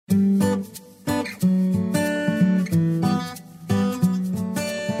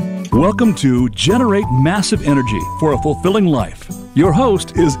Welcome to Generate Massive Energy for a Fulfilling Life. Your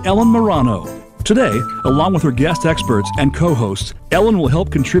host is Ellen Marano. Today, along with her guest experts and co-hosts, Ellen will help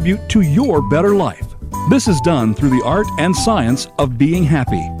contribute to your better life. This is done through the art and science of being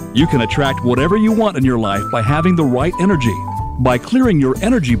happy. You can attract whatever you want in your life by having the right energy. By clearing your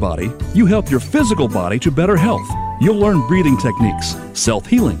energy body, you help your physical body to better health. You'll learn breathing techniques,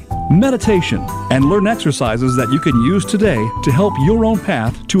 self-healing, meditation, and learn exercises that you can use today to help your own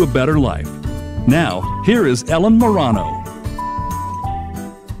path to a better life. Now, here is Ellen Marano.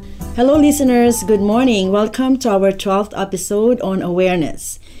 Hello listeners, good morning. Welcome to our 12th episode on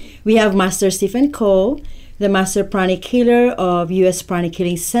awareness. We have Master Stephen Ko, the Master Pranic Healer of U.S. Pranic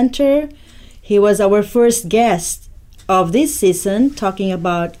Healing Center. He was our first guest of this season talking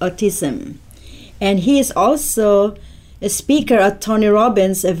about autism. And he is also a speaker at Tony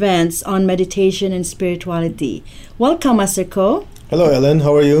Robbins events on meditation and spirituality. Welcome, Master Ko. Hello, Ellen.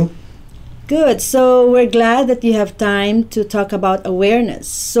 How are you? Good. So we're glad that you have time to talk about awareness.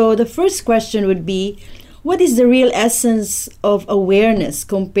 So the first question would be, what is the real essence of awareness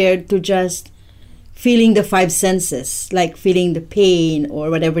compared to just feeling the five senses, like feeling the pain or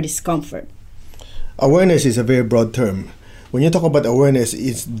whatever discomfort? Awareness is a very broad term. When you talk about awareness,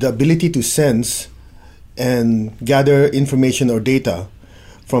 it's the ability to sense and gather information or data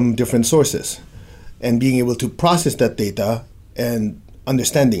from different sources and being able to process that data and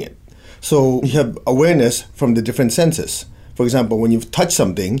understanding it. So you have awareness from the different senses. For example, when you've touched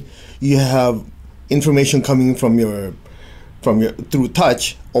something, you have information coming from your through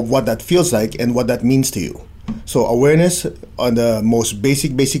touch of what that feels like and what that means to you. So awareness on the most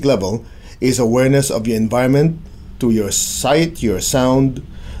basic level is awareness of your environment through your sight, your sound,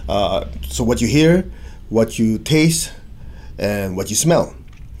 so what you hear, what you taste, and what you smell.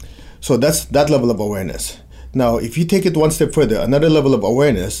 So that's that level of awareness. Now, if you take it one step further, another level of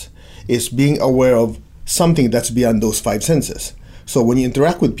awareness is being aware of something that's beyond those five senses. So when you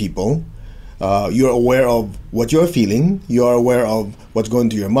interact with people, you're aware of what you're feeling, you're aware of what's going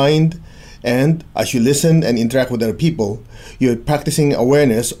through your mind, and as you listen and interact with other people, you're practicing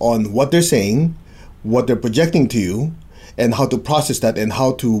awareness on what they're saying, what they're projecting to you, and how to process that and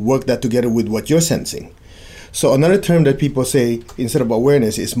how to work that together with what you're sensing. So another term that people say instead of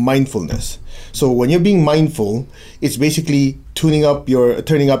awareness is mindfulness. So when you're being mindful, it's basically turning up your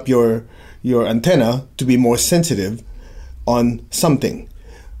antenna to be more sensitive on something.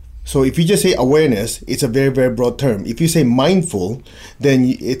 So if you just say awareness, it's a very, very broad term. If you say mindful, then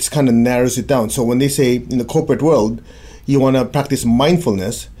it's kind of narrows it down. So when they say in the corporate world, you want to practice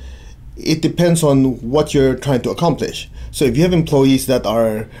mindfulness, it depends on what you're trying to accomplish. So if you have employees that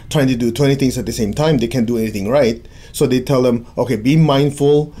are trying to do 20 things at the same time, they can't do anything right. So they tell them, okay, be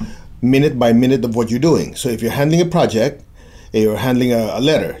mindful minute by minute of what you're doing. So if you're handling a project, you're handling a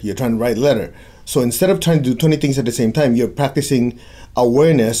letter, you're trying to write a letter. So instead of trying to do 20 things at the same time, you're practicing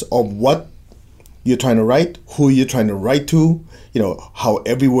awareness of what you're trying to write, who you're trying to write to, how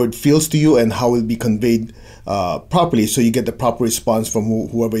every word feels to you and how it will be conveyed properly so you get the proper response from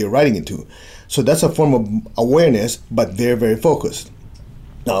whoever you're writing it to. So that's a form of awareness, but they're very focused.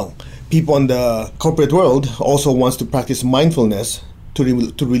 Now, people in the corporate world also wants to practice mindfulness to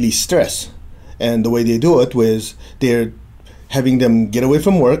release stress. And the way they do it was they're having them get away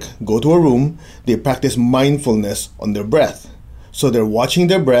from work, go to a room, they practice mindfulness on their breath. So they're watching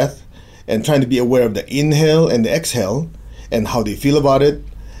their breath and trying to be aware of the inhale and the exhale and how they feel about it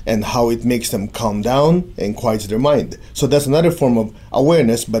and how it makes them calm down and quiets their mind. So that's another form of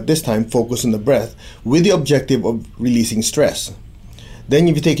awareness, but this time focus on the breath with the objective of releasing stress. Then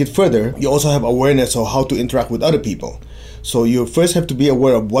if you take it further, you also have awareness of how to interact with other people. So you first have to be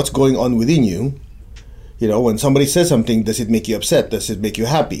aware of what's going on within you. When somebody says something, does it make you upset? Does it make you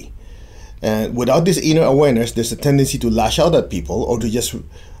happy? And without this inner awareness, there's a tendency to lash out at people or to just,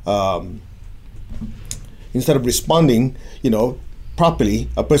 instead of responding, properly,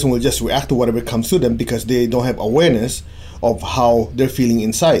 a person will just react to whatever comes to them because they don't have awareness of how they're feeling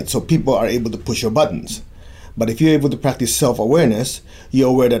inside. So people are able to push your buttons. But if you're able to practice self-awareness, you're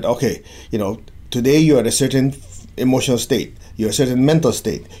aware that, okay, today you're at a certain emotional state, you're a certain mental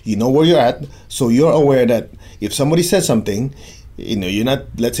state, you know where you're at, so you're aware that if somebody says something, you're not,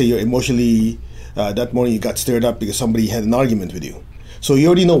 let's say you're emotionally, that morning you got stirred up because somebody had an argument with you. So you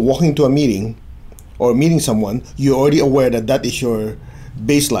already know walking into a meeting or meeting someone, you're already aware that that is your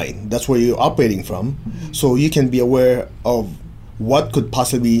baseline. That's where you're operating from. So you can be aware of what could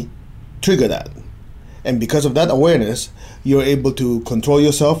possibly trigger that. And because of that awareness, you're able to control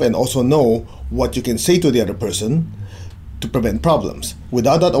yourself and also know what you can say to the other person to prevent problems.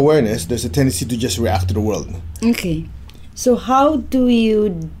 Without that awareness, there's a tendency to just react to the world. Okay. So how do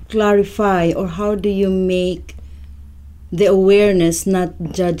you clarify, or how do you make the awareness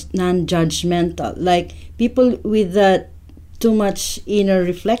non-judgmental? Like people with that too much inner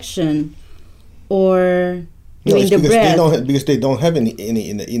reflection or doing the breath. Because they don't have any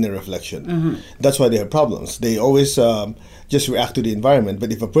inner reflection. That's why they have problems. They always just react to the environment.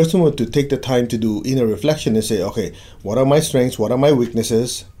 But if a person were to take the time to do inner reflection and say, okay, what are my strengths? What are my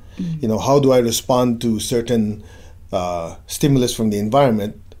weaknesses? How do I respond to certain stimulus from the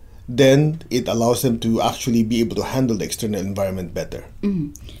environment? Then it allows them to actually be able to handle the external environment better.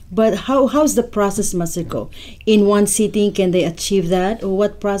 But how's the process, Masako? In one sitting, can they achieve that? Or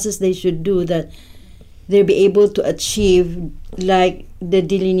what process they should do that they'll be able to achieve, like the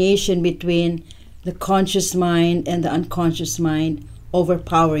delineation between the conscious mind and the unconscious mind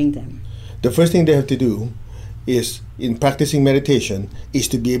overpowering them? The first thing they have to do is, in practicing meditation, is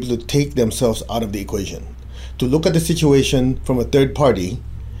to be able to take themselves out of the equation. To look at the situation from a third party,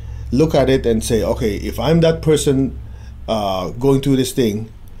 look at it and say, okay, if I'm that person going through this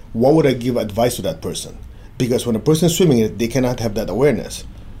thing, what would I give advice to that person? Because when a person is swimming in it, they cannot have that awareness.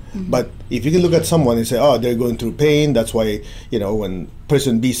 But if you can look at someone and say, oh, they're going through pain, that's why, when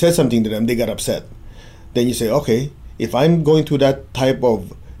person B says something to them, they got upset. Then you say, okay, if I'm going through that type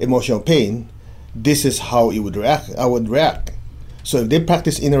of emotional pain, this is how I would react. So if they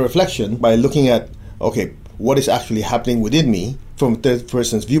practice inner reflection by looking at, okay, what is actually happening within me from a third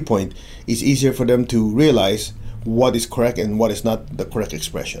person's viewpoint, it's easier for them to realize what is correct and what is not the correct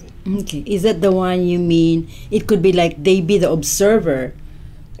expression. Okay. Is that the one you mean? It could be like they be the observer.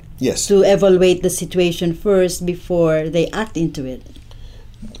 Yes. To evaluate the situation first before they act into it.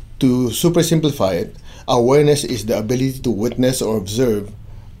 To super simplify it, awareness is the ability to witness or observe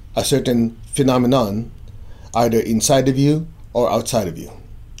a certain phenomenon either inside of you or outside of you.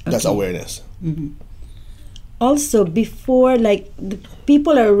 That's awareness. Also, before, like, the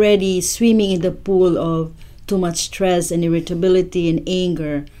people are already swimming in the pool of too much stress and irritability and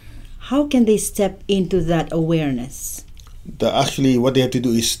anger, how can they step into that awareness? Actually, what they have to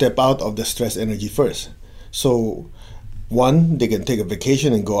do is step out of the stress energy first. So, one, they can take a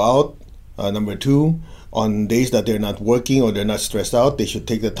vacation and go out. Number two, on days that they're not working or they're not stressed out, they should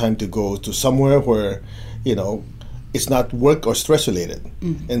take the time to go to somewhere where, it's not work or stress related.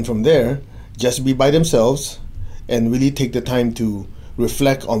 And from there, just be by themselves and really take the time to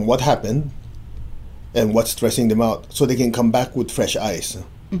reflect on what happened and what's stressing them out so they can come back with fresh eyes.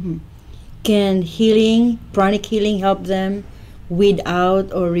 Can pranic healing help them weed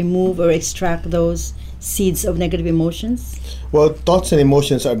out or remove or extract those seeds of negative emotions? Well, thoughts and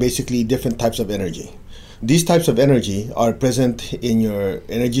emotions are basically different types of energy. These types of energy are present in your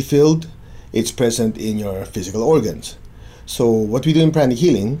energy field. It's present in your physical organs. So what we do in pranic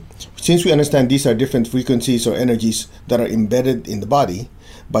healing, since we understand these are different frequencies or energies that are embedded in the body,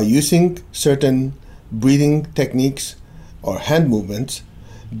 by using certain breathing techniques or hand movements,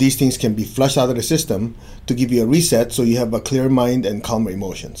 these things can be flushed out of the system to give you a reset so you have a clear mind and calmer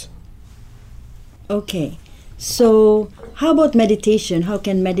emotions. Okay. So how about meditation? How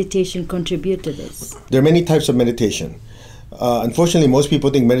can meditation contribute to this? There are many types of meditation. Unfortunately, most people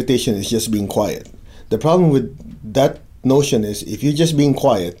think meditation is just being quiet. The problem with that notion is if you're just being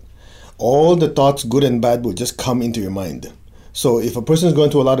quiet, all the thoughts, good and bad, will just come into your mind. So if a person is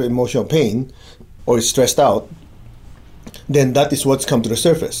going through a lot of emotional pain or is stressed out, then that is what's come to the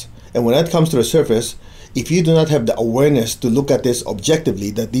surface. And when that comes to the surface, if you do not have the awareness to look at this objectively,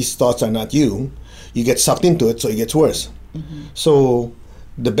 that these thoughts are not you, you get sucked into it, so it gets worse. So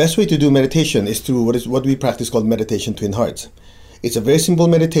the best way to do meditation is through what we practice called meditation twin hearts. It's a very simple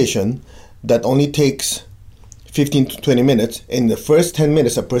meditation that only takes 15 to 20 minutes. In the first 10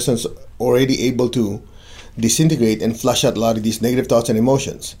 minutes, a person's already able to disintegrate and flush out a lot of these negative thoughts and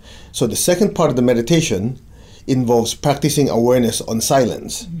emotions. So the second part of the meditation involves practicing awareness on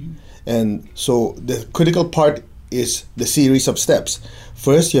silence. And so the critical part is the series of steps.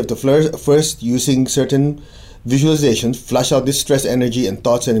 First, you have to first using certain visualizations, flush out this stress energy and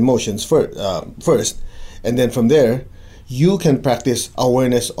thoughts and emotions first. And then from there, you can practice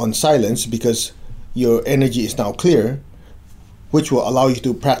awareness on silence because your energy is now clear, which will allow you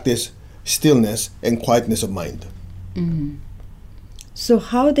to practice stillness and quietness of mind. So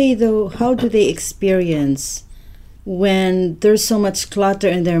how do they experience when there's so much clutter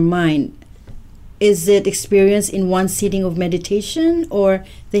in their mind? Is it experienced in one sitting of meditation, or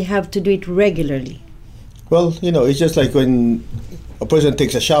they have to do it regularly? Well, it's just like when a person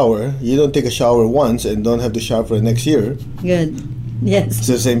takes a shower. You don't take a shower once and don't have to shower for the next year. Good. Yes. It's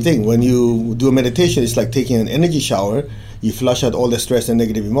the same thing. When you do a meditation, it's like taking an energy shower. you flush out all the stress and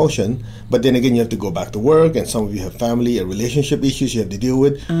negative emotion, but then again you have to go back to work, and some of you have family and relationship issues you have to deal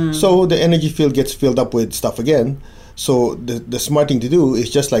with. So the energy field gets filled up with stuff again. So the smart thing to do is,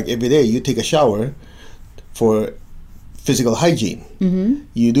 just like every day you take a shower for physical hygiene.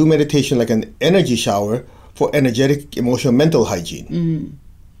 You do meditation like an energy shower for energetic, emotional, mental hygiene.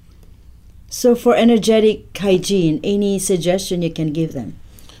 So for energetic hygiene, any suggestion you can give them?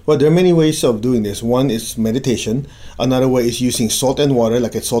 Well, there are many ways of doing this. One is meditation. Another way is using salt and water,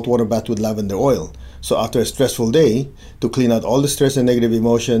 like a salt water bath with lavender oil. So after a stressful day, to clean out all the stress and negative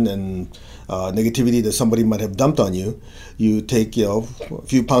emotion and negativity that somebody might have dumped on you, you take a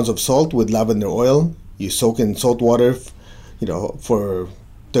few pounds of salt with lavender oil. You soak in salt water, for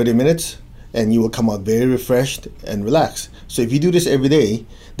 30 minutes, and you will come out very refreshed and relaxed. So if you do this every day,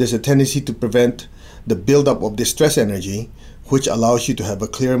 there's a tendency to prevent the buildup of this stress energy, which allows you to have a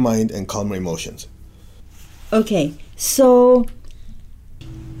clear mind and calmer emotions. Okay, so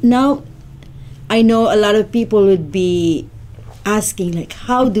now I know a lot of people would be asking, like,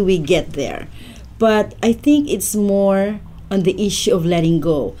 how do we get there? But I think it's more on the issue of letting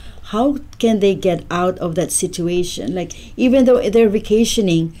go. How can they get out of that situation? Like, even though they're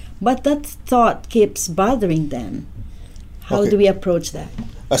vacationing, but that thought keeps bothering them. How do we approach that?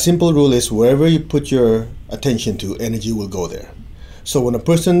 A simple rule is, wherever you put your attention to, energy will go there. So when a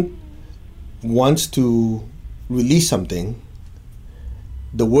person wants to release something,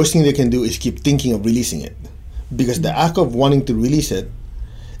 the worst thing they can do is keep thinking of releasing it. Because the act of wanting to release it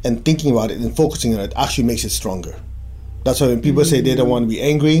and thinking about it and focusing on it actually makes it stronger. That's why when people say they don't want to be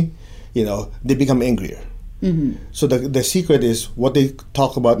angry, they become angrier. So the secret is, what they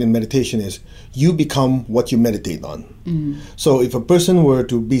talk about in meditation is, you become what you meditate on. So if a person were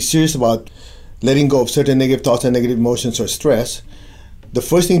to be serious about letting go of certain negative thoughts and negative emotions or stress, the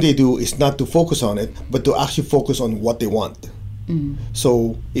first thing they do is not to focus on it, but to actually focus on what they want.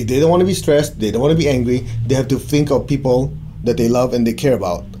 So if they don't want to be stressed, they don't want to be angry, they have to think of people that they love and they care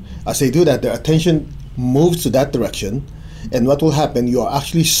about. As they do that, their attention moves to that direction, and what will happen, you are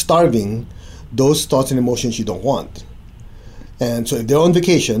actually starving those thoughts and emotions you don't want. And so if they're on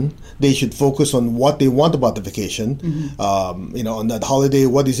vacation, they should focus on what they want about the vacation. On that holiday,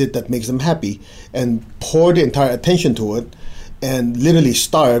 what is it that makes them happy, and pour the entire attention to it, and literally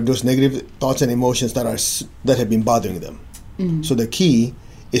starve those negative thoughts and emotions that have been bothering them. So the key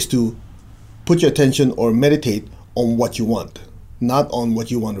is to put your attention or meditate on what you want, not on what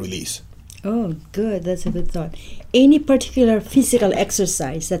you want to release. Oh, good. That's a good thought. Any particular physical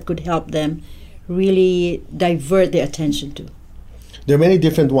exercise that could help them really divert their attention to? There are many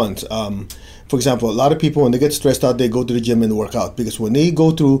different ones. For example, a lot of people, when they get stressed out, they go to the gym and work out, because when they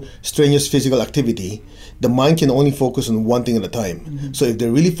go through strenuous physical activity, the mind can only focus on one thing at a time. So if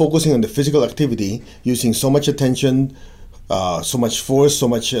they're really focusing on the physical activity, using so much attention, so much force, so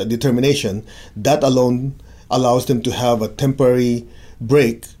much determination, that alone allows them to have a temporary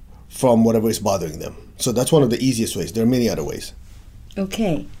break from whatever is bothering them. So that's one of the easiest ways. There are many other ways.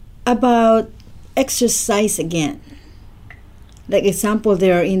 Okay. About exercise again. Like example,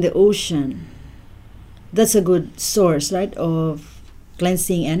 they are in the ocean. That's a good source, right, of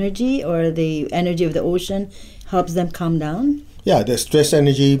cleansing energy, or the energy of the ocean helps them calm down. Yeah, the stress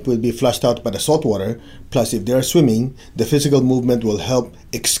energy will be flushed out by the salt water. Plus, if they're swimming, the physical movement will help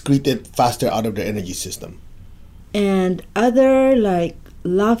excrete it faster out of their energy system. And other, like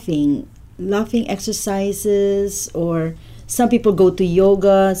laughing exercises, or some people go to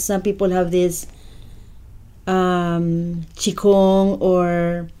yoga, some people have this Qigong,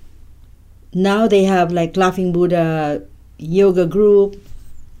 or now they have like Laughing Buddha yoga group.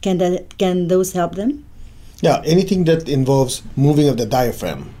 Can those help them? Yeah, anything that involves moving of the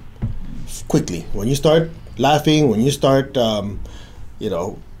diaphragm quickly. When you start laughing, when you start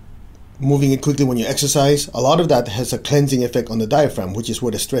moving it quickly when you exercise, a lot of that has a cleansing effect on the diaphragm, which is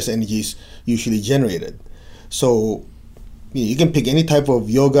where the stress energy is usually generated. So you can pick any type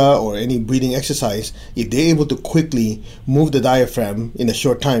of yoga or any breathing exercise. If they're able to quickly move the diaphragm in a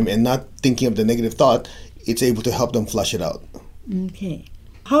short time and not thinking of the negative thought, it's able to help them flush it out. Okay.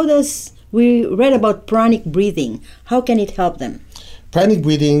 We read about pranic breathing. How can it help them? Pranic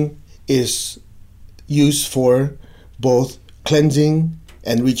breathing is used for both cleansing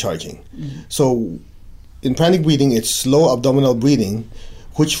and recharging. So in pranic breathing, it's slow abdominal breathing,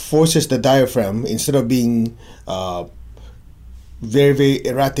 which forces the diaphragm, instead of being very, very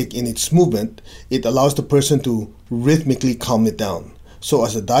erratic in its movement, it allows the person to rhythmically calm it down. So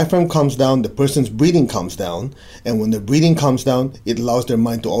as the diaphragm comes down, the person's breathing comes down, and when the breathing comes down, it allows their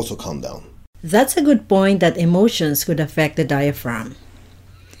mind to also calm down. That's a good point, that emotions could affect the diaphragm.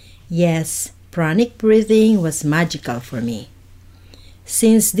 Yes, Pranic breathing was magical for me.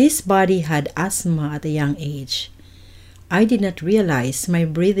 Since this body had asthma at a young age, I did not realize my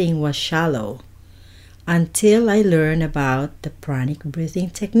breathing was shallow until I learned about the pranic breathing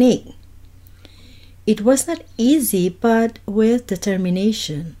technique. It was not easy, but with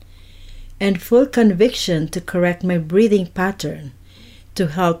determination and full conviction to correct my breathing pattern to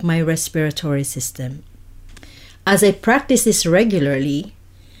help my respiratory system. As I practiced this regularly,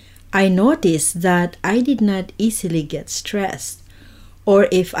 I noticed that I did not easily get stressed, or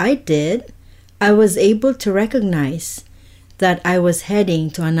if I did, I was able to recognize that I was heading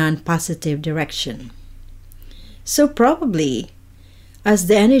to a non-positive direction. So probably, as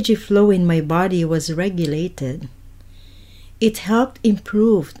the energy flow in my body was regulated, it helped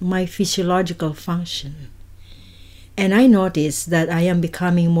improve my physiological function. And I noticed that I am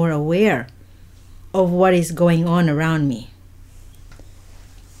becoming more aware of what is going on around me.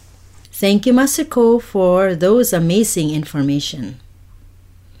 Thank you, Master Ko, for those amazing information.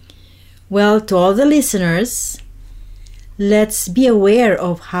 Well, to all the listeners, let's be aware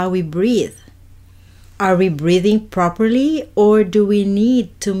of how we breathe. Are we breathing properly, or do we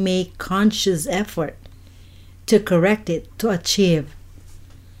need to make conscious effort to correct it to achieve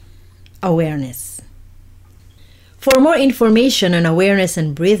awareness? For more information on awareness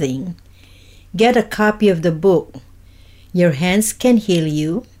and breathing, get a copy of the book, Your Hands Can Heal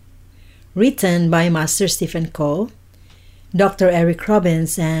You, written by Master Stephen Ko, Dr. Eric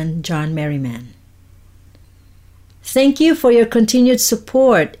Robbins, and John Merriman. Thank you for your continued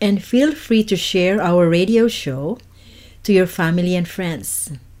support, and feel free to share our radio show to your family and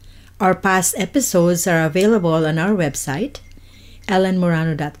friends. Our past episodes are available on our website,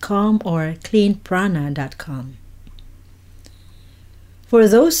 ellenmorano.com or cleanprana.com. For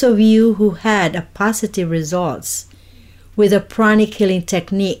those of you who had a positive results with the pranic healing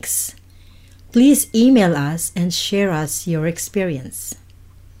techniques, please email us and share us your experience.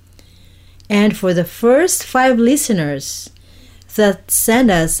 And for the first 5 listeners that send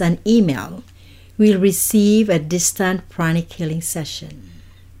us an email, we'll receive a distant pranic healing session.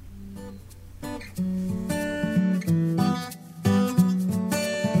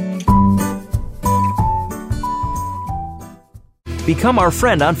 Become our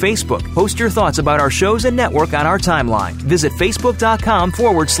friend on Facebook. Post your thoughts about our shows and network on our timeline. Visit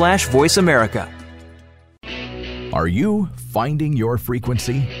facebook.com/Voice America. Are you finding your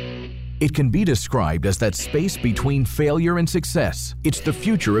frequency? It can be described as that space between failure and success. It's the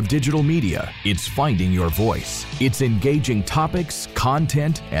future of digital media. It's finding your voice. It's engaging topics,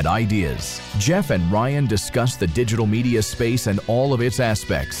 content, and ideas. Jeff and Ryan discuss the digital media space and all of its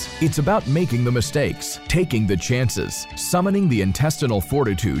aspects. It's about making the mistakes, taking the chances, summoning the intestinal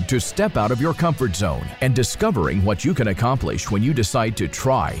fortitude to step out of your comfort zone, and discovering what you can accomplish when you decide to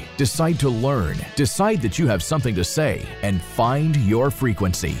try, decide to learn, decide that you have something to say, and find your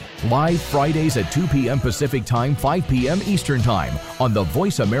frequency. Live Fridays at 2 p.m. Pacific Time, 5 p.m. Eastern Time on the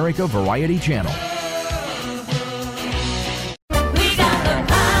Voice America Variety Channel. We got the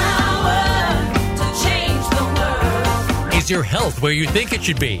power to change the world. Is your health where you think it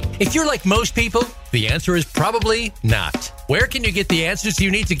should be? If you're like most people, the answer is probably not. Where can you get the answers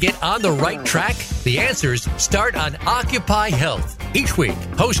you need to get on the right track? The answers start on Occupy Health. Each week,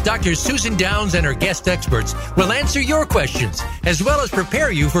 host Dr. Susan Downs and her guest experts will answer your questions, as well as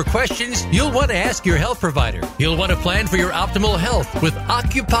prepare you for questions you'll want to ask your health provider. You'll want to plan for your optimal health with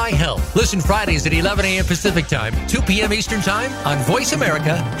Occupy Health. Listen Fridays at 11 a.m. Pacific Time, 2 p.m. Eastern Time on Voice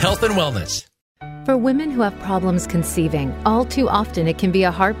America Health and Wellness. For women who have problems conceiving, all too often it can be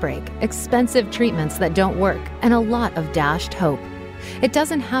a heartbreak, expensive treatments that don't work, and a lot of dashed hope. It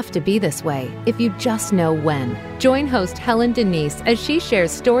doesn't have to be this way if you just know when. Join host Helen Denise as she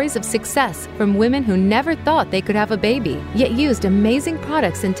shares stories of success from women who never thought they could have a baby, yet used amazing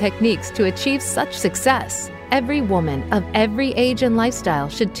products and techniques to achieve such success. Every woman of every age and lifestyle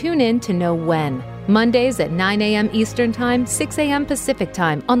should tune in to know when. Mondays at 9 a.m. Eastern Time, 6 a.m. Pacific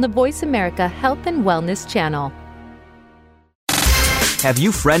Time on the Voice America Health and Wellness Channel. Have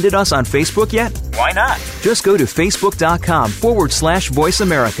you friended us on Facebook yet? Why not? Just go to facebook.com/Voice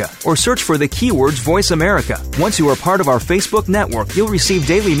America or search for the keywords Voice America. Once you are part of our Facebook network, you'll receive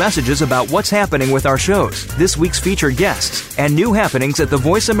daily messages about what's happening with our shows, this week's featured guests, and new happenings at the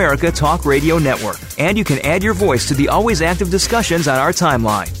Voice America Talk Radio Network. And you can add your voice to the always active discussions on our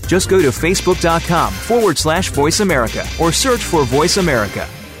timeline. Just go to facebook.com/Voice America or search for Voice America.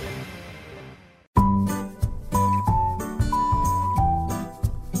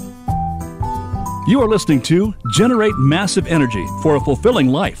 You are listening to Generate Massive Energy for a Fulfilling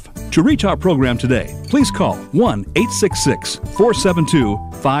Life To reach our program today, please call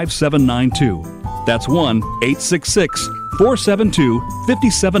 1-866-472-5792. That's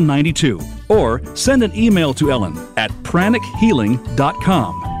 1-866-472-5792. Or send an email to Ellen at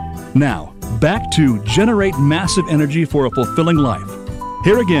pranichealing.com. Now, back to Generate Massive Energy for a Fulfilling Life.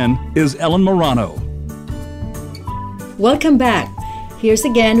 Here again is Ellen Morano. Welcome back. Here's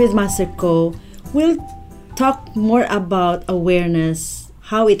again with Master Ko. We'll talk more about awareness,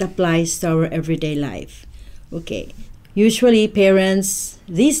 how it applies to our everyday life. Okay. Usually parents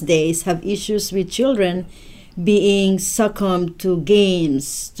these days have issues with children being succumbed to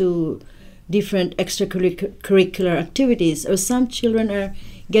games, to different extracurricular activities, or some children are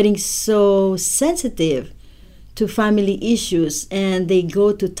getting so sensitive to family issues and they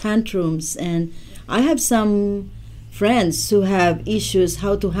go to tantrums. And I have some friends who have issues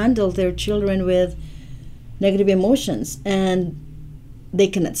how to handle their children with negative emotions, and they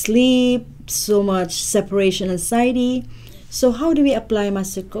cannot sleep, so much separation anxiety. So how do we apply,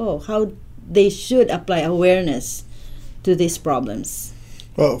 Master Ko? How they should apply awareness to these problems?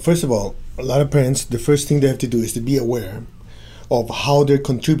 Well, first of all, a lot of parents, the first thing they have to do is to be aware of how they're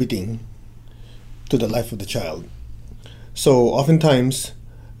contributing to the life of the child. So oftentimes,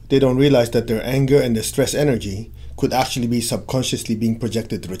 they don't realize that their anger and their stress energy could actually be subconsciously being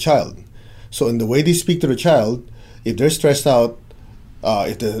projected to the child. So in the way they speak to the child, if they're stressed out,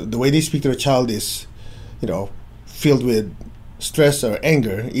 if the way they speak to the child is, filled with stress or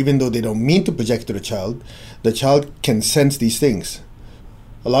anger, even though they don't mean to project to the child can sense these things.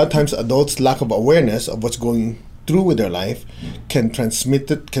 A lot of times, adults' lack of awareness of what's going through with their life can transmit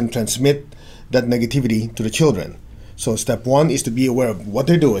that negativity to the children. So step one is to be aware of what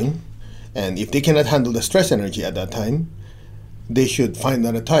they're doing, and if they cannot handle the stress energy at that time, they should find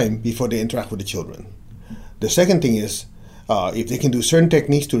another time before they interact with the children. The second thing is, if they can do certain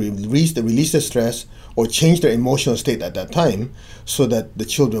techniques to release the stress or change their emotional state at that time so that the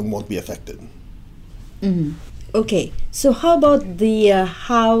children won't be affected. Mm-hmm. Okay, so how about the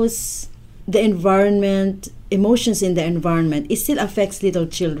house, the environment, emotions in the environment? It still affects little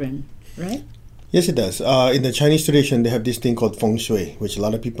children, right? Yes, it does. In the Chinese tradition, they have this thing called feng shui, which a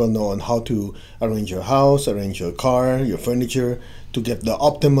lot of people know on how to arrange your house, arrange your car, your furniture, to get the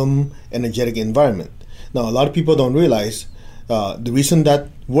optimum energetic environment. Now, a lot of people don't realize the reason that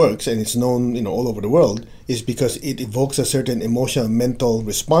works, and it's known all over the world, is because it evokes a certain emotional, mental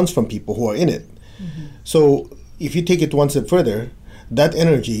response from people who are in it. Mm-hmm. So if you take it one step further, that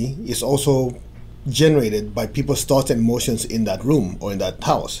energy is also generated by people's thoughts and emotions in that room or in that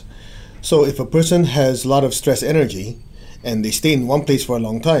house. So if a person has a lot of stress energy and they stay in one place for a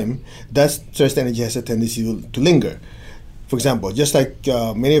long time, that stress energy has a tendency to linger. For example, just like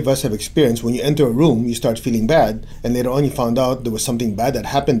many of us have experienced, when you enter a room, you start feeling bad, and later on you found out there was something bad that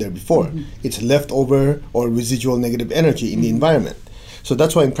happened there before. Mm-hmm. It's leftover or residual negative energy in the environment. So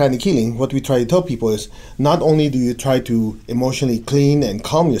that's why in pranic healing, what we try to tell people is not only do you try to emotionally clean and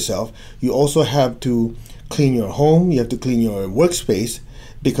calm yourself, you also have to clean your home, you have to clean your workspace,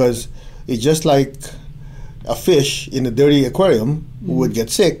 because it's just like a fish in a dirty aquarium who would get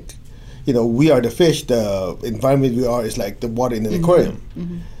sick. We are the fish, the environment we are is like the water in an aquarium.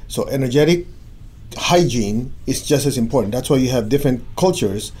 Mm-hmm. So energetic hygiene is just as important. That's why you have different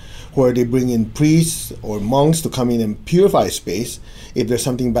cultures where they bring in priests or monks to come in and purify space if there's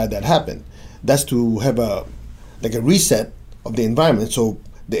something bad that happened. That's to have a reset of the environment, so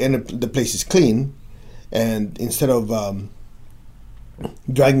the place is clean, and instead of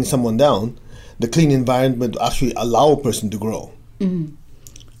dragging someone down, the clean environment will actually allow a person to grow. Mm-hmm.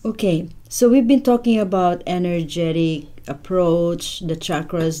 Okay, so we've been talking about energetic approach, the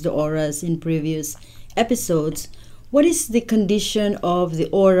chakras, the auras in previous episodes. What is the condition of the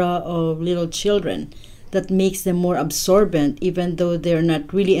aura of little children that makes them more absorbent even though they're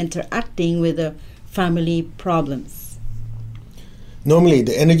not really interacting with the family problems? Normally,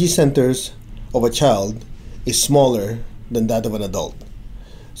 the energy centers of a child is smaller than that of an adult.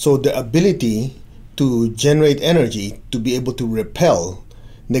 So the ability to generate energy to be able to repel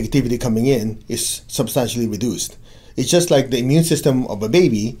negativity coming in is substantially reduced. It's just like the immune system of a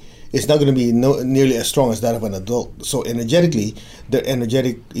baby is not going to be nearly as strong as that of an adult. So energetically, the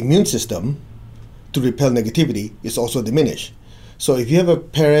energetic immune system to repel negativity is also diminished. So if you have a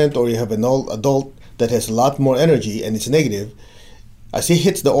parent or you have an adult that has a lot more energy and it's negative, as it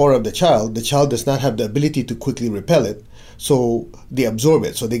hits the aura of the child does not have the ability to quickly repel it, so they absorb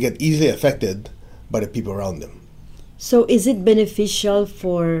it. So they get easily affected by the people around them. So is it beneficial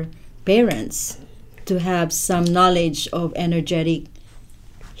for parents to have some knowledge of energetic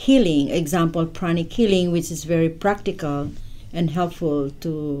healing, example pranic healing, which is very practical, and helpful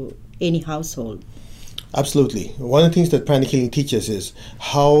to any household. Absolutely. One of the things that pranic healing teaches is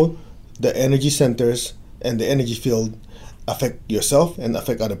how the energy centers and the energy field affect yourself and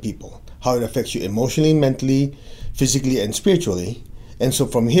affect other people. How it affects you emotionally, mentally, physically, and spiritually. And so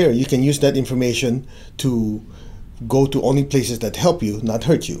from here, you can use that information to go to only places that help you, not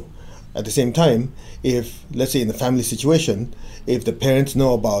hurt you. At the same time, if, let's say in a family situation, if the parents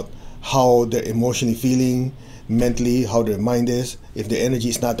know about how they're emotionally feeling, mentally, how their mind is, if their energy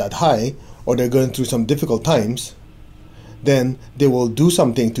is not that high, or they're going through some difficult times, then they will do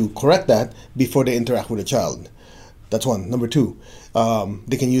something to correct that before they interact with a child. That's one. Number two,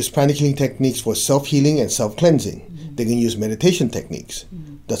 they can use pranic healing techniques for self-healing and self-cleansing. They can use meditation techniques.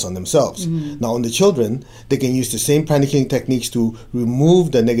 That's on themselves. Now on the children, they can use the same pranic healing techniques to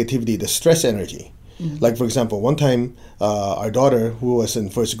remove the negativity, the stress energy. Like for example, one time our daughter, who was in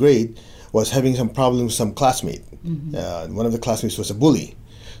first grade, was having some problems with some classmate. One of the classmates was a bully.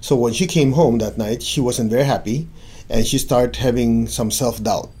 So when she came home that night, she wasn't very happy, and she started having some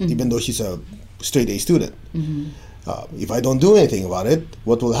self-doubt, even though she's a straight A student. If I don't do anything about it,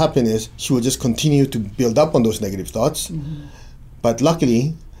 what will happen is she will just continue to build up on those negative thoughts. But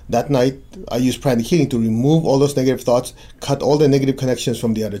luckily, that night, I used pranic healing to remove all those negative thoughts, cut all the negative connections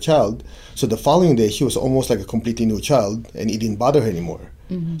from the other child. So the following day, she was almost like a completely new child, and it didn't bother her anymore.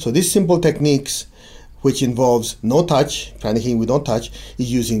 So these simple techniques, which involves no touch, pranic healing with no touch,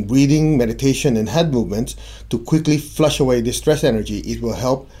 is using breathing, meditation, and hand movements to quickly flush away the stress energy. It will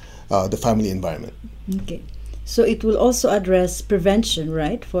help the family environment. Okay. So it will also address prevention,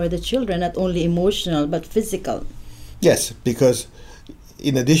 right, for the children, not only emotional but physical. Yes, because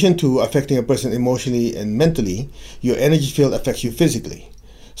in addition to affecting a person emotionally and mentally, your energy field affects you physically.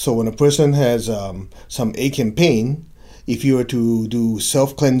 So when a person has some ache and pain, if you were to do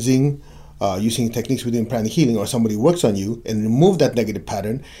self-cleansing using techniques within pranic healing, or somebody works on you and remove that negative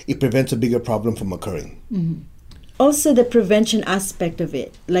pattern, it prevents a bigger problem from occurring. Also the prevention aspect of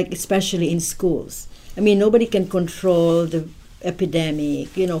it, like especially in schools. I mean, nobody can control the epidemic,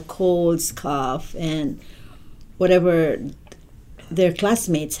 colds, cough, and whatever their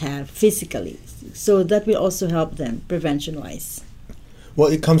classmates have physically. So that will also help them prevention-wise. Well,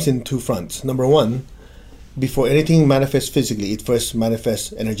 it comes in two fronts. Number one, before anything manifests physically, it first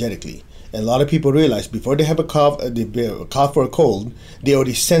manifests energetically. And a lot of people realize before they have a cough or a cold, they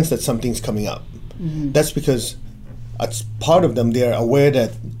already sense that something's coming up. That's because as part of them, they are aware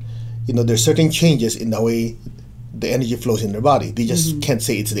that there's certain changes in the way the energy flows in their body. They just can't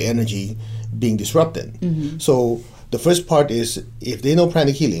say it's the energy being disrupted. So the first part is, if they know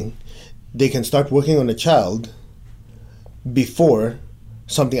pranic healing, they can start working on a child before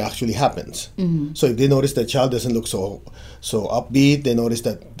something actually happens. So if they notice the child doesn't look so upbeat, they notice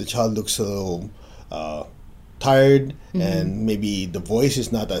that the child looks so tired and maybe the voice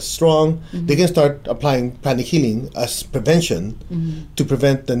is not as strong, they can start applying pranic healing as prevention to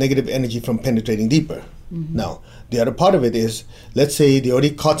prevent the negative energy from penetrating deeper. Now, the other part of it is, let's say they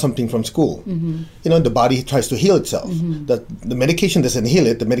already caught something from school. The body tries to heal itself. That the medication doesn't heal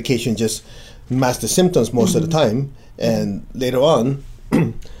it, the medication just masks the symptoms most of the time, and later on,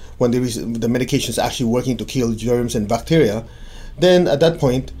 when the medication is actually working to kill germs and bacteria, then at that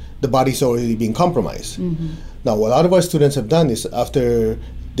point, the body's already being compromised. Now, what a lot of our students have done is, after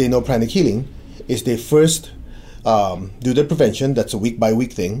they know pranic healing, is they first do the prevention. That's a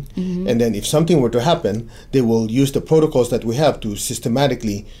week-by-week thing. And then if something were to happen, they will use the protocols that we have to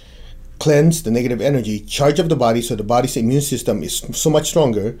systematically cleanse the negative energy, charge up the body so the body's immune system is so much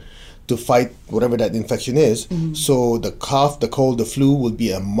stronger to fight whatever that infection is. So the cough, the cold, the flu will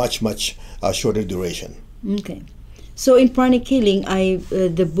be a much, much shorter duration. Okay. So in pranic healing,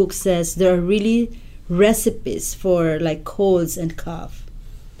 the book says there are really recipes for like colds and cough.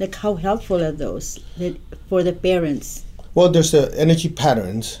 Like, how helpful are those for the parents? Well, there's energy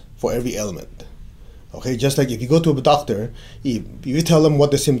patterns for every element. Okay, just like if you go to a doctor, if you tell them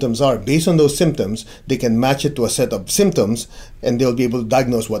what the symptoms are, based on those symptoms, they can match it to a set of symptoms, and they'll be able to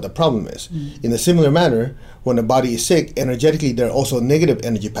diagnose what the problem is. In a similar manner, when the body is sick, energetically, there are also negative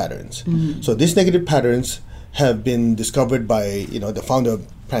energy patterns. So these negative patterns have been discovered by the founder of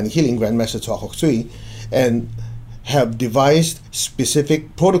pranic healing, Grandmaster Choa Kok Sui, and have devised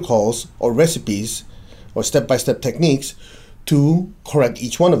specific protocols or recipes or step-by-step techniques to correct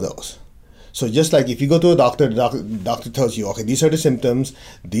each one of those. So just like if you go to a doctor, the doctor tells you, okay, these are the symptoms,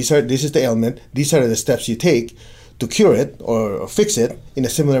 this is the ailment, these are the steps you take to cure it or fix it. In a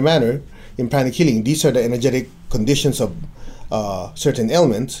similar manner, in pranic healing, these are the energetic conditions of certain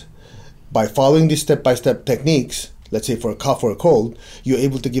ailments. By following these step-by-step techniques, let's say for a cough or a cold, you're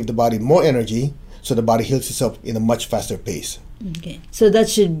able to give the body more energy so the body heals itself in a much faster pace. Okay. So that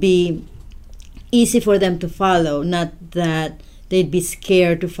should be easy for them to follow, not that they'd be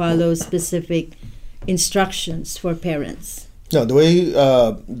scared to follow specific instructions for parents. No, the way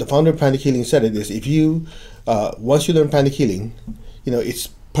the founder of Pranic Healing said it is, if you once you learn Pranic Healing, it's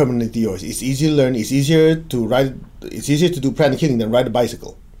permanently yours. It's easy to learn. It's easier to ride. It's easier to do Pranic Healing than ride a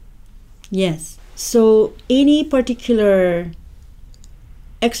bicycle. Yes. So any particular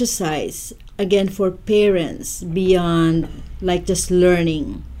exercise, again, for parents beyond like just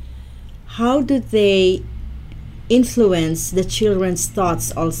learning, how do they influence the children's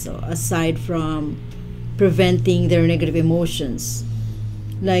thoughts also, aside from preventing their negative emotions,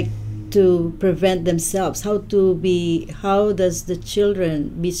 like to prevent themselves? How does the children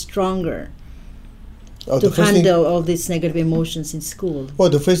be stronger to handle all these negative emotions in school? Well,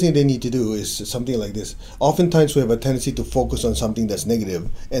 the first thing they need to do is something like this. Oftentimes we have a tendency to focus on something that's negative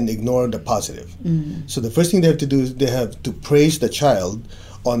and ignore the positive. Mm-hmm. So the first thing they have to do is they have to praise the child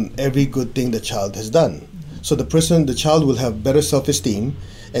on every good thing the child has done. So the child will have better self-esteem,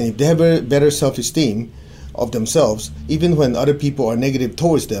 and if they have a better self-esteem of themselves, even when other people are negative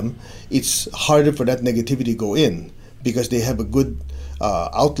towards them, it's harder for that negativity to go in, because they have a good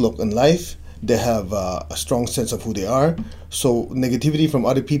outlook on life. They have a strong sense of who they are, so negativity from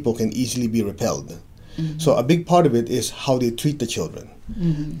other people can easily be repelled. Mm-hmm. So a big part of it is how they treat the children.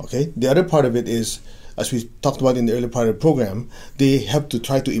 Mm-hmm. Okay. The other part of it is, as we talked about in the earlier part of the program, they have to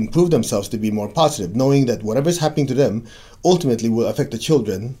try to improve themselves to be more positive, knowing that whatever is happening to them ultimately will affect the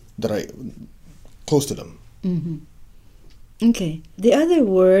children that are close to them. Mm-hmm. Okay. The other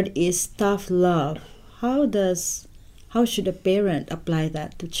word is tough love. How should a parent apply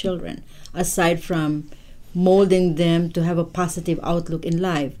that to children, aside from molding them to have a positive outlook in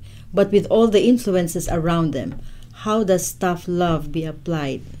life, but with all the influences around them? How does tough love be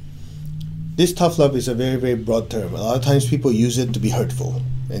applied? This tough love is a very, very broad term. A lot of times people use it to be hurtful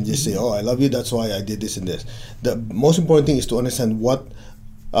and just say, I love you, that's why I did this and this. The most important thing is to understand what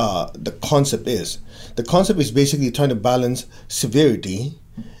the concept is. The concept is basically trying to balance severity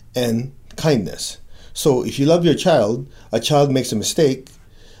and kindness. So if you love your child, a child makes a mistake,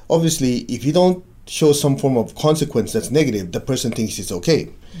 obviously if you don't show some form of consequence that's negative, the person thinks it's okay.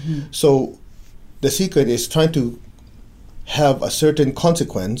 Mm-hmm. So the secret is trying to have a certain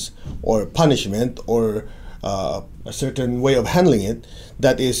consequence or punishment or a certain way of handling it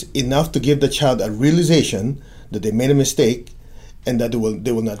that is enough to give the child a realization that they made a mistake and that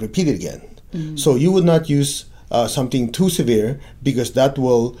they will not repeat it again. Mm-hmm. So you would not use something too severe, because that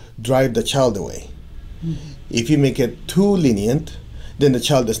will drive the child away. Mm-hmm. If you make it too lenient, then the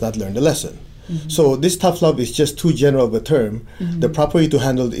child does not learn the lesson. Mm-hmm. So this tough love is just too general of a term. Mm-hmm. The proper way to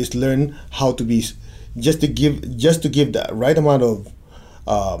handle it is learn how to be, just to give the right amount of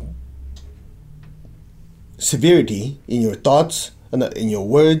severity in your thoughts, in your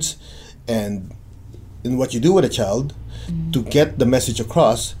words, and in what you do with a child, mm-hmm. to get the message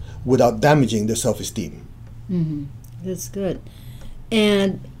across without damaging their self-esteem. Mm-hmm. That's good.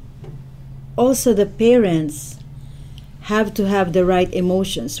 And also the parents have to have the right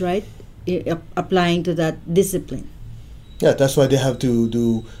emotions, right? Applying to that discipline. Yeah, that's why they have to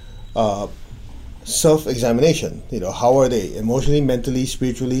do self-examination. How are they emotionally, mentally,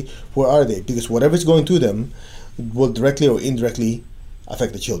 spiritually? Where are they? Because whatever's going through them will directly or indirectly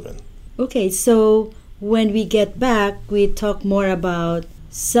affect the children. Okay, so when we get back, we talk more about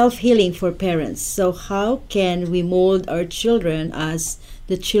self-healing for parents. So how can we mold our children as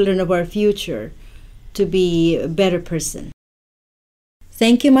the children of our future to be a better person?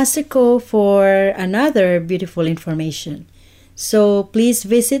 Thank you, Master Ko, for another beautiful information. So please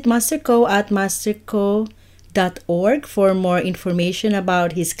visit Master Ko at masterko.org for more information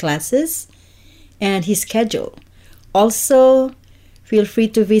about his classes and his schedule. Also, feel free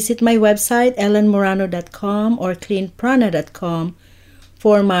to visit my website, ellenmorano.com or cleanprana.com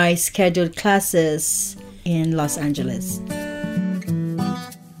for my scheduled classes in Los Angeles.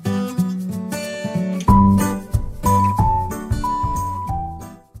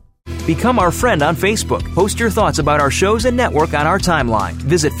 Become our friend on Facebook. Post your thoughts about our shows and network on our timeline.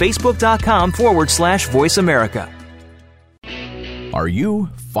 Visit facebook.com/Voice America. Are you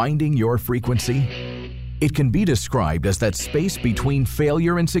finding your frequency? It can be described as that space between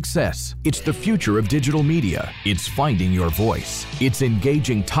failure and success. It's the future of digital media. It's finding your voice. It's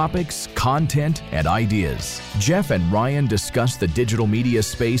engaging topics, content, and ideas. Jeff and Ryan discuss the digital media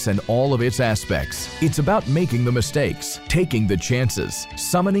space and all of its aspects. It's about making the mistakes, taking the chances,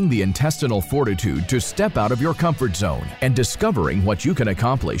 summoning the intestinal fortitude to step out of your comfort zone, and discovering what you can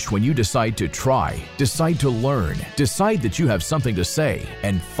accomplish when you decide to try, decide to learn, decide that you have something to say,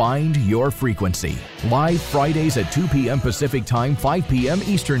 and find your frequency. Live Fridays at 2 p.m. Pacific Time, 5 p.m.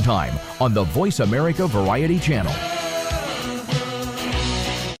 Eastern Time on the Voice America Variety Channel.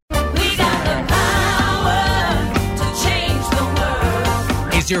 We got the power to change the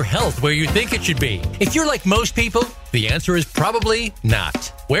world. Is your health where you think it should be? If you're like most people, the answer is probably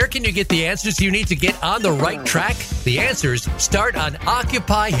not. Where can you get the answers you need to get on the right track? The answers start on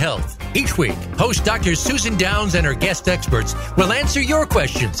Occupy Health. Each week, host Dr. Susan Downs and her guest experts will answer your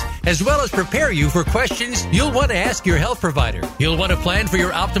questions, as well as prepare you for questions you'll want to ask your health provider. You'll want to plan for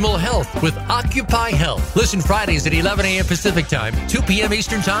your optimal health with Occupy Health. Listen Fridays at 11 a.m. Pacific Time, 2 p.m.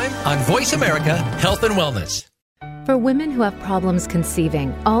 Eastern Time on Voice America Health and Wellness. For women who have problems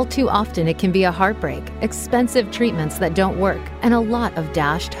conceiving, all too often it can be a heartbreak, expensive treatments that don't work, and a lot of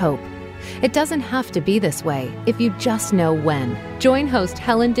dashed hope. It doesn't have to be this way if you just know when. Join host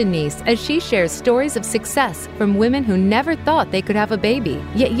Helen Denise as she shares stories of success from women who never thought they could have a baby,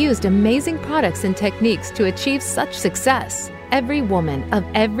 yet used amazing products and techniques to achieve such success. Every woman of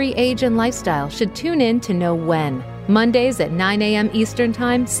every age and lifestyle should tune in to know when. Mondays at 9 a.m. Eastern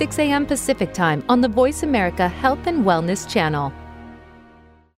Time, 6 a.m. Pacific Time on the Voice America Health and Wellness channel.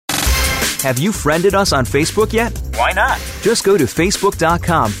 Have you friended us on Facebook yet? Why not? Just go to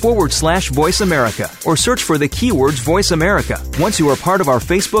facebook.com/Voice America or search for the keywords Voice America. Once you are part of our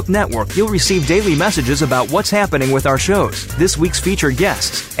Facebook network, you'll receive daily messages about what's happening with our shows, this week's featured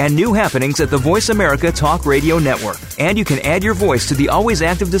guests, and new happenings at the Voice America Talk Radio Network. And you can add your voice to the always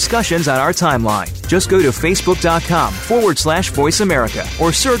active discussions on our timeline. Just go to facebook.com/Voice America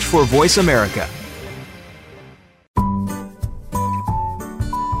or search for Voice America.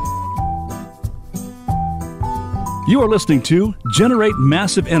 You are listening to Generate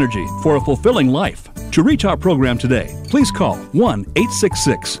Massive Energy for a Fulfilling Life. To reach our program today, please call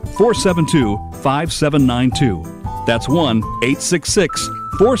 1-866-472-5792. That's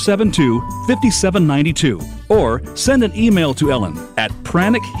 1-866-472-5792. Or send an email to Ellen at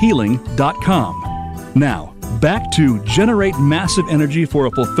pranichealing.com. Now, back to Generate Massive Energy for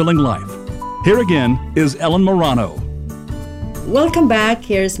a Fulfilling Life. Here again is Ellen Marano. Welcome back.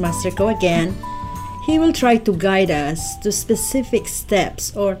 Here's Master Ko again. He will try to guide us to specific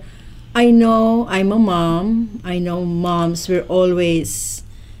steps. Or, I know I'm a mom. I know moms, we're always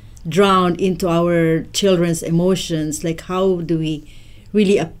drowned into our children's emotions. Like, how do we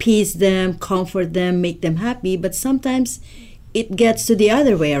really appease them, comfort them, make them happy? But sometimes it gets to the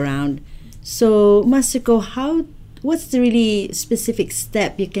other way around. So, Master Ko, what's the really specific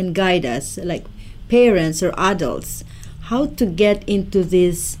step you can guide us, like parents or adults, how to get into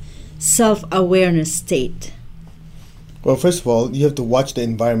this self-awareness state? Well, first of all, you have to watch the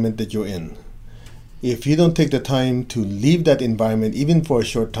environment that you're in. If you don't take the time to leave that environment, even for a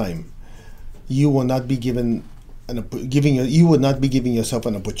short time, you will not be giving yourself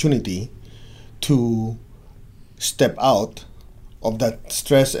an opportunity to step out of that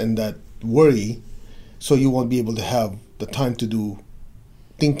stress and that worry, so you won't be able to have the time to do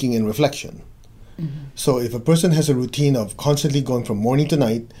thinking and reflection. So if a person has a routine of constantly going from morning to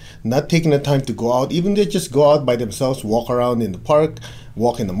night, not taking the time to go out, even they just go out by themselves, walk around in the park,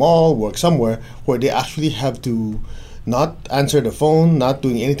 walk in the mall, work somewhere where they actually have to not answer the phone, not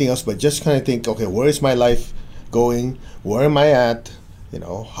doing anything else, but just kind of think, okay, where is my life going? Where am I at?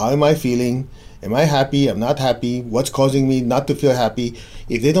 How am I feeling? Am I happy? I'm not happy. What's causing me not to feel happy?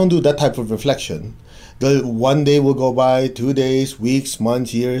 If they don't do that type of reflection, one day will go by, 2 days, weeks,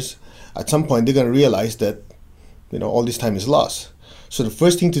 months, years. At some point, they're going to realize that, all this time is lost. So the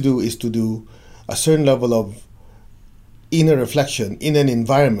first thing to do is to do a certain level of inner reflection in an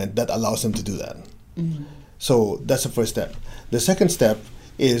environment that allows them to do that. Mm-hmm. So that's the first step. The second step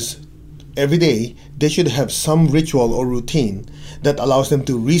is every day they should have some ritual or routine that allows them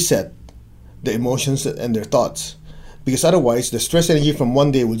to reset the emotions and their thoughts. Because otherwise, the stress energy from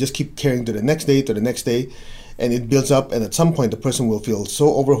one day will just keep carrying to the next day, and it builds up, and at some point the person will feel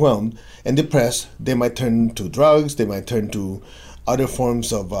so overwhelmed and depressed, they might turn to drugs, they might turn to other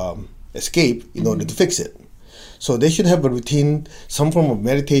forms of escape in order to fix it. So they should have a routine, some form of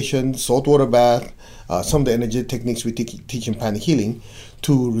meditation, saltwater bath, some of the energy techniques we teach in Pranic Healing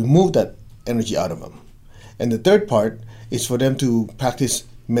to remove that energy out of them. And the third part is for them to practice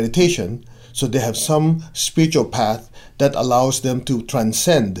meditation, so they have some spiritual path that allows them to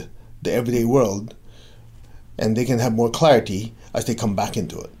transcend the everyday world, and they can have more clarity as they come back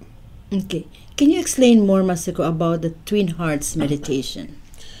into it. Okay. Can you explain more, Master Ko, about the Twin Hearts meditation?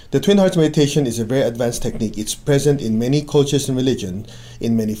 The Twin Hearts meditation is a very advanced technique. It's present in many cultures and religion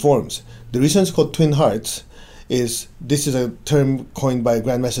in many forms. The reason it's called Twin Hearts is this is a term coined by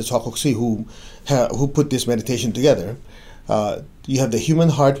Grandmaster Choa Sui, who put this meditation together. You have the human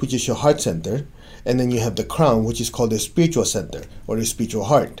heart, which is your heart center, and then you have the crown, which is called the spiritual center or the spiritual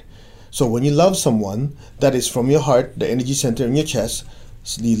heart. So when you love someone, that is from your heart, the energy center in your chest.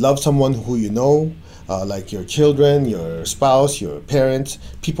 So you love someone who you know, like your children, your spouse, your parents,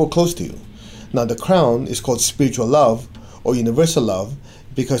 people close to you. Now the crown is called spiritual love or universal love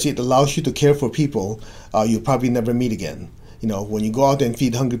because it allows you to care for people you'll probably never meet again. You know, when you go out and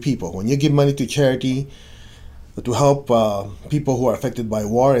feed hungry people, when you give money to charity to help people who are affected by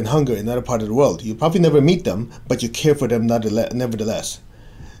war and hunger in another part of the world, you probably never meet them, but you care for them nevertheless.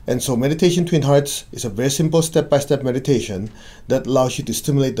 And so meditation Twin Hearts is a very simple step-by-step meditation that allows you to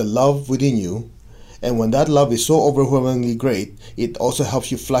stimulate the love within you. And when that love is so overwhelmingly great, it also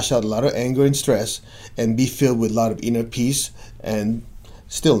helps you flush out a lot of anger and stress and be filled with a lot of inner peace and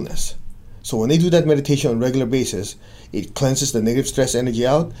stillness. So when they do that meditation on a regular basis, it cleanses the negative stress energy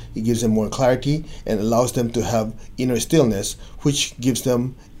out, it gives them more clarity, and allows them to have inner stillness, which gives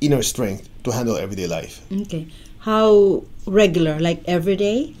them inner strength to handle everyday life. Okay. How regular? Like every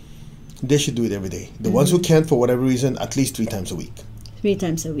day? They should do it every day. The ones who can't, for whatever reason, at least 3 times a week. 3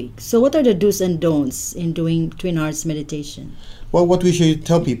 times a week. So what are the do's and don'ts in doing Twin Hearts meditation? Well, what we should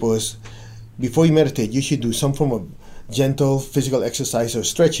tell people is, before you meditate, you should do some form of gentle physical exercise or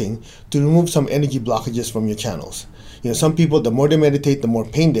stretching to remove some energy blockages from your channels. You know, some people, the more they meditate, the more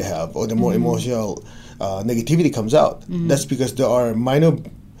pain they have, or the more emotional negativity comes out. That's because there are minor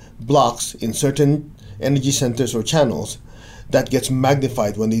blocks in certain energy centers or channels that gets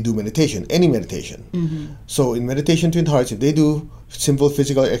magnified when they do meditation, any meditation. So in meditation Twin Hearts, if they do simple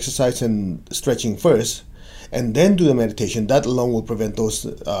physical exercise and stretching first, and then do the meditation, that alone will prevent those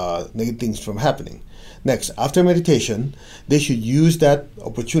negative things from happening. Next, after meditation, they should use that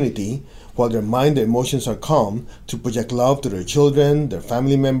opportunity while their mind, their emotions are calm to project love to their children, their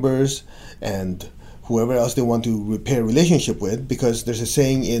family members, and whoever else they want to repair relationship with, because there's a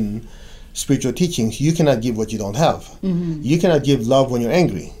saying in spiritual teachings, you cannot give what you don't have. You cannot give love when you're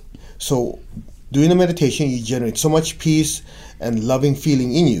angry. So doing the meditation, you generate so much peace and loving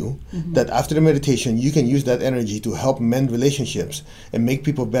feeling in you that after the meditation, you can use that energy to help mend relationships and make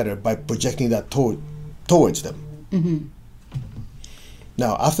people better by projecting that towards them.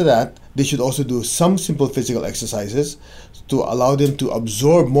 Now, after that, they should also do some simple physical exercises to allow them to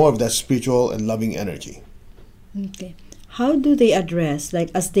absorb more of that spiritual and loving energy. Okay. How do they address, like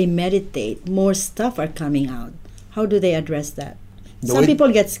as they meditate, more stuff are coming out? How do they address that? Some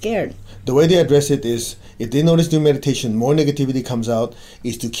people get scared. The way they address it is, if they notice during meditation more negativity comes out,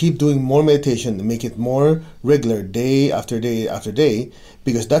 is to keep doing more meditation and make it more regular day after day after day,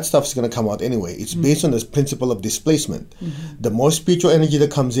 because that stuff is going to come out anyway. It's based on this principle of displacement. The more spiritual energy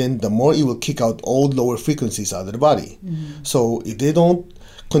that comes in, the more it will kick out old lower frequencies out of the body. So if they don't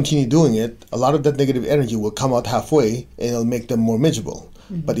continue doing it, a lot of that negative energy will come out halfway and it'll make them more miserable.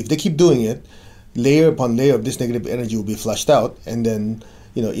 But if they keep doing it, layer upon layer of this negative energy will be flushed out, and then,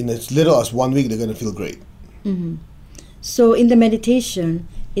 you know, in as little as 1 week, they're going to feel great. So in the meditation,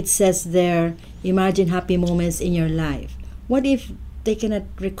 it says there, imagine happy moments in your life. What if they cannot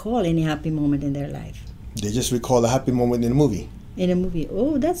recall any happy moment in their life? They just recall a happy moment in a movie. In a movie.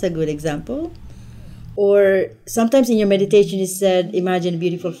 Oh, that's a good example. Or sometimes in your meditation, it said, imagine a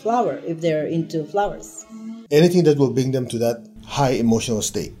beautiful flower if they're into flowers. Anything that will bring them to that high emotional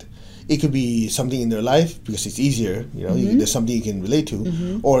state. It could be something in their life because it's easier, you know, there's something you can relate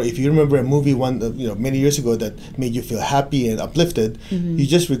to. Or if you remember a movie many years ago that made you feel happy and uplifted, you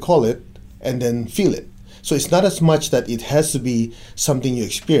just recall it and then feel it. So it's not as much that it has to be something you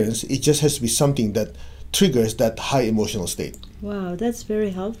experience, it just has to be something that triggers that high emotional state. Wow, that's very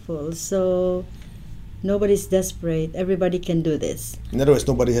helpful. So nobody's desperate, everybody can do this. In other words,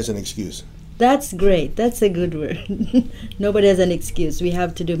 nobody has an excuse. That's great. That's a good word. Nobody has an excuse. We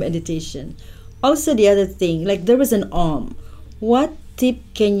have to do meditation. Also, the other thing, like there was an Om. What tip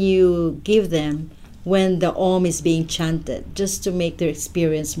can you give them when the Om is being chanted, just to make their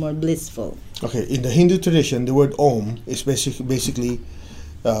experience more blissful? Okay, in the Hindu tradition, the word Om is basically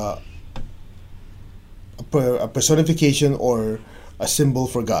a personification or a symbol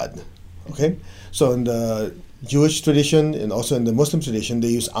for God. Okay, so in the Jewish tradition and also in the Muslim tradition, they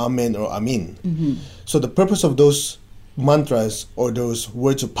use Amen or Amin. So the purpose of those mantras or those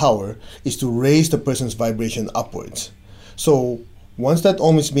words of power is to raise the person's vibration upwards. So once that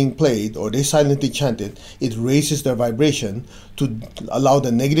Om is being played or they silently chant it, it raises their vibration to allow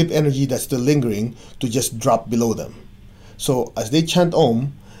the negative energy that's still lingering to just drop below them. So as they chant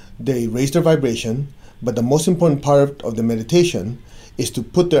Om, they raise their vibration, but the most important part of the meditation is to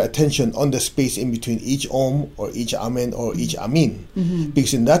put their attention on the space in between each Om or each Amen or each Amin.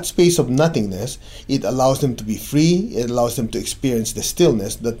 Because in that space of nothingness, it allows them to be free, it allows them to experience the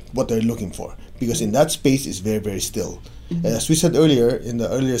stillness that what they're looking for. Because in that space is very, very still. And as we said earlier, in the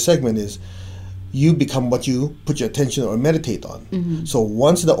earlier segment, is you become what you put your attention or meditate on. So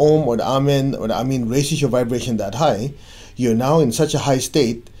once the Om or the Amen or the Amin raises your vibration that high, you're now in such a high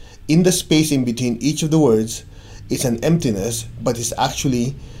state, in the space in between each of the words, it's an emptiness, but it's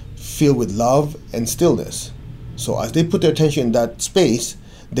actually filled with love and stillness. So as they put their attention in that space,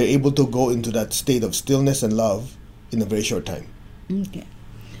 they're able to go into that state of stillness and love in a very short time. Okay.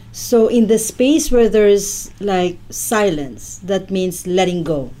 So in the space where there's like silence, that means letting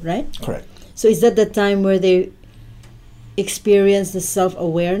go, right? Correct. So is that the time where they experience the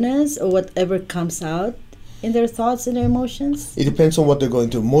self-awareness or whatever comes out in their thoughts and their emotions? It depends on what they're going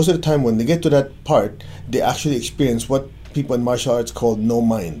through. Most of the time when they get to that part, they actually experience what people in martial arts call no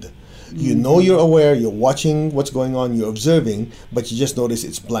mind. You know you're aware, you're watching what's going on, you're observing, but you just notice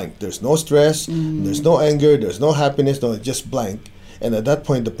it's blank. There's no stress, there's no anger, there's no happiness, no, it's just blank. And at that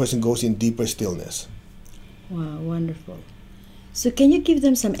point, the person goes in deeper stillness. Wow, wonderful. So can you give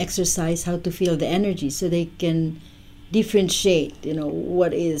them some exercise how to feel the energy so they can differentiate,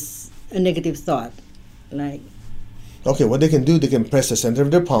 what is a negative thought? Like, okay, what they can do, they can press the center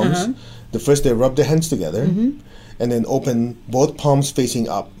of their palms. The first, they rub their hands together and then open both palms facing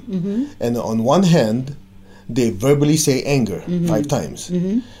up. And on one hand, they verbally say anger 5 times.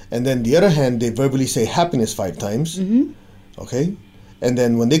 And then the other hand, they verbally say happiness 5 times. Okay? And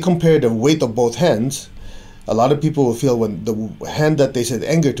then when they compare the weight of both hands, a lot of people will feel when the hand that they said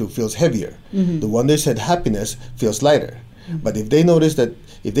anger to feels heavier. The one they said happiness feels lighter. But if they notice that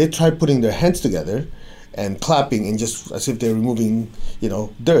if they try putting their hands together and clapping and just as if they're removing,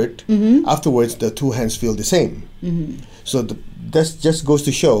 dirt, afterwards the 2 hands feel the same. So that just goes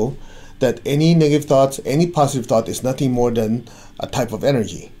to show that any negative thoughts, any positive thought is nothing more than a type of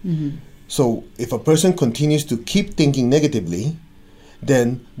energy. So if a person continues to keep thinking negatively,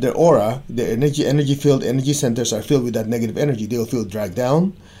 then their aura, their energy field, energy centers are filled with that negative energy. They'll feel dragged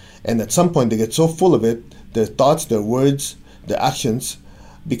down, and at some point they get so full of it, their thoughts, their words, their actions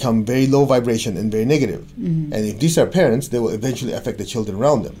become very low vibration and very negative. And if these are parents, they will eventually affect the children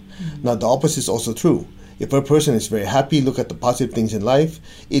around them. Now the opposite is also true. If a person is very happy, look at the positive things in life,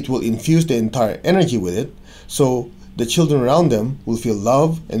 it will infuse the entire energy with it, so the children around them will feel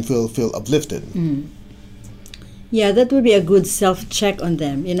love and feel uplifted. Yeah, that would be a good self-check on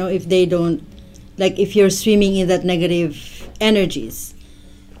them, if they don't, like if you're swimming in that negative energies,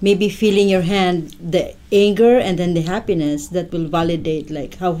 maybe feeling your hand, the anger and then the happiness, that will validate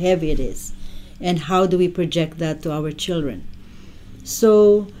like how heavy it is and how do we project that to our children.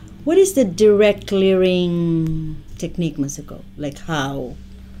 So what is the direct clearing technique, Masako? Like how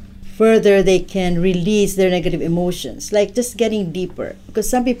further they can release their negative emotions, like just getting deeper? Because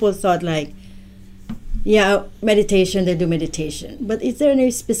some people thought like, yeah, meditation, they do meditation. But is there any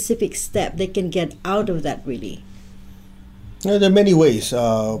specific step they can get out of that really? There are many ways.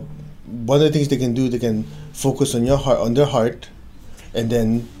 One of the things they can do, they can focus on on their heart, and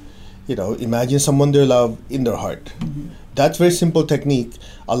then, imagine someone they love in their heart. That very simple technique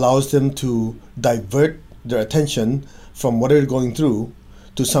allows them to divert their attention from what they're going through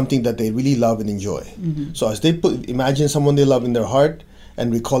to something that they really love and enjoy. So as they imagine someone they love in their heart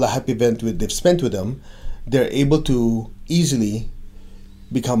and recall a happy event they've spent with them, they're able to easily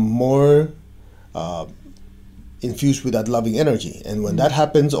become more infused with that loving energy. And when that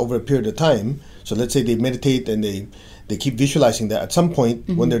happens over a period of time, so let's say they meditate and they keep visualizing that, at some point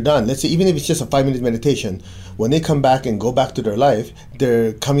when they're done, let's say even if it's just a 5-minute meditation, when they come back and go back to their life,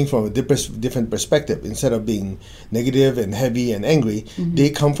 they're coming from a different perspective. Instead of being negative and heavy and angry,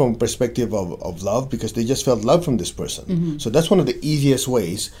 they come from a perspective of love, because they just felt love from this person. So that's one of the easiest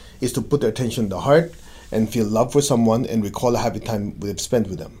ways, is to put their attention in the heart and feel love for someone and recall a happy time they've spent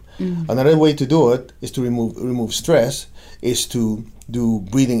with them. Another way to do it is to remove stress, is to do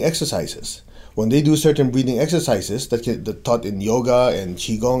breathing exercises. When they do certain breathing exercises that taught in yoga and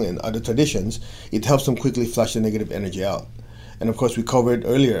qigong and other traditions, it helps them quickly flush the negative energy out. And of course, we covered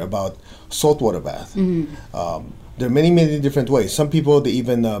earlier about saltwater bath. There are many, many different ways. Some people, they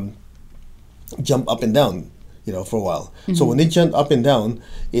even jump up and down, for a while. So when they jump up and down,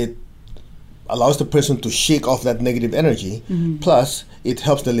 it allows the person to shake off that negative energy. Plus, it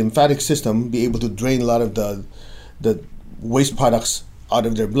helps the lymphatic system be able to drain a lot of the waste products out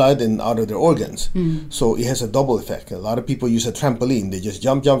of their blood and out of their organs. So it has a double effect. A lot of people use a trampoline. They just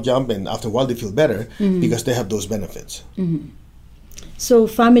jump, and after a while they feel better because they have those benefits. So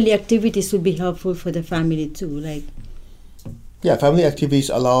family activities would be helpful for the family too, like... Yeah, family activities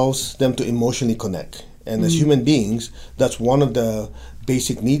allows them to emotionally connect. And as human beings, that's one of the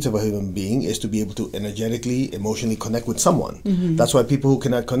basic needs of a human being, is to be able to energetically, emotionally connect with someone. That's why people who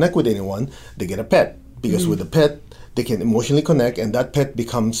cannot connect with anyone, they get a pet. Because with a pet, they can emotionally connect, and that pet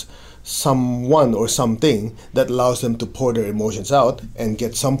becomes someone or something that allows them to pour their emotions out and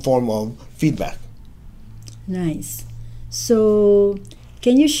get some form of feedback. Nice. So,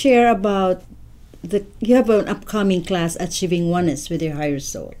 can you share about you have an upcoming class, Achieving Oneness with Your Higher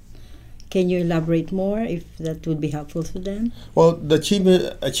Soul. Can you elaborate more if that would be helpful to them? Well, the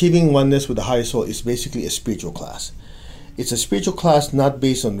Achieving Oneness with the Higher Soul is basically a spiritual class. It's a spiritual class not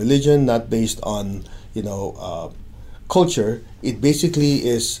based on religion, not based on, culture. It basically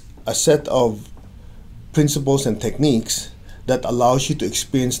is a set of principles and techniques that allows you to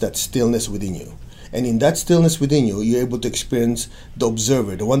experience that stillness within you. And in that stillness within you, you're able to experience the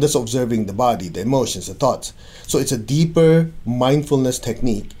observer, the one that's observing the body, the emotions, the thoughts. So it's a deeper mindfulness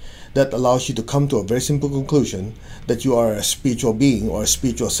technique that allows you to come to a very simple conclusion that you are a spiritual being or a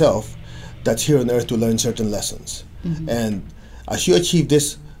spiritual self that's here on earth to learn certain lessons. And as you achieve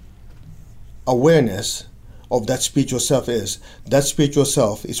this awareness of that spiritual self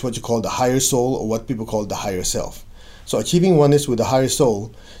is what you call the higher soul, or what people call the higher self. So Achieving Oneness with the Higher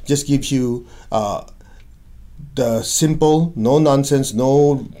Soul just gives you the simple, no nonsense,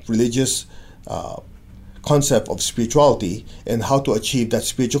 no religious concept of spirituality and how to achieve that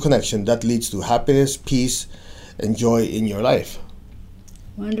spiritual connection that leads to happiness, peace, and joy in your life.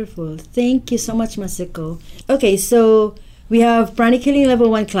 Wonderful. Thank you so much, Masako. Okay, so we have Pranic Healing Level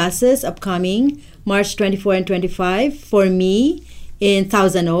 1 classes upcoming March 24 and 25 for me in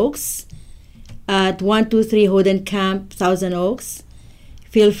Thousand Oaks at 123 Hoden Camp, Thousand Oaks.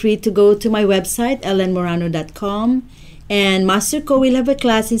 Feel free to go to my website, ellenmorano.com. And Master Ko will have a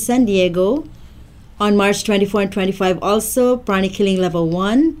class in San Diego on March 24 and 25, also Pranic Healing Level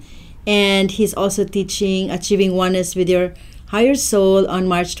 1. And he's also teaching Achieving Oneness with Your Higher Soul on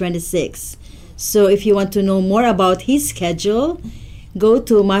March 26. So if you want to know more about his schedule, go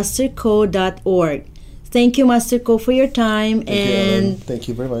to masterco.org. Thank you, Master Ko, for your time. Thank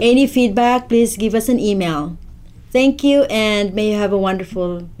you very much. Any feedback, please give us an email. Thank you, and may you have a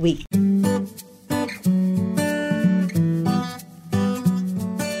wonderful week.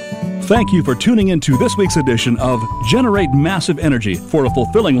 Thank you for tuning into this week's edition of Generate Massive Energy for a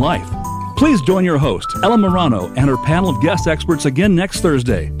Fulfilling Life. Please join your host, Ellen Morano, and her panel of guest experts again next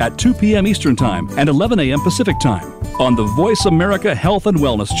Thursday at 2 p.m. Eastern Time and 11 a.m. Pacific Time on the Voice America Health and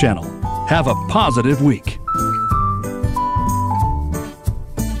Wellness Channel. Have a positive week.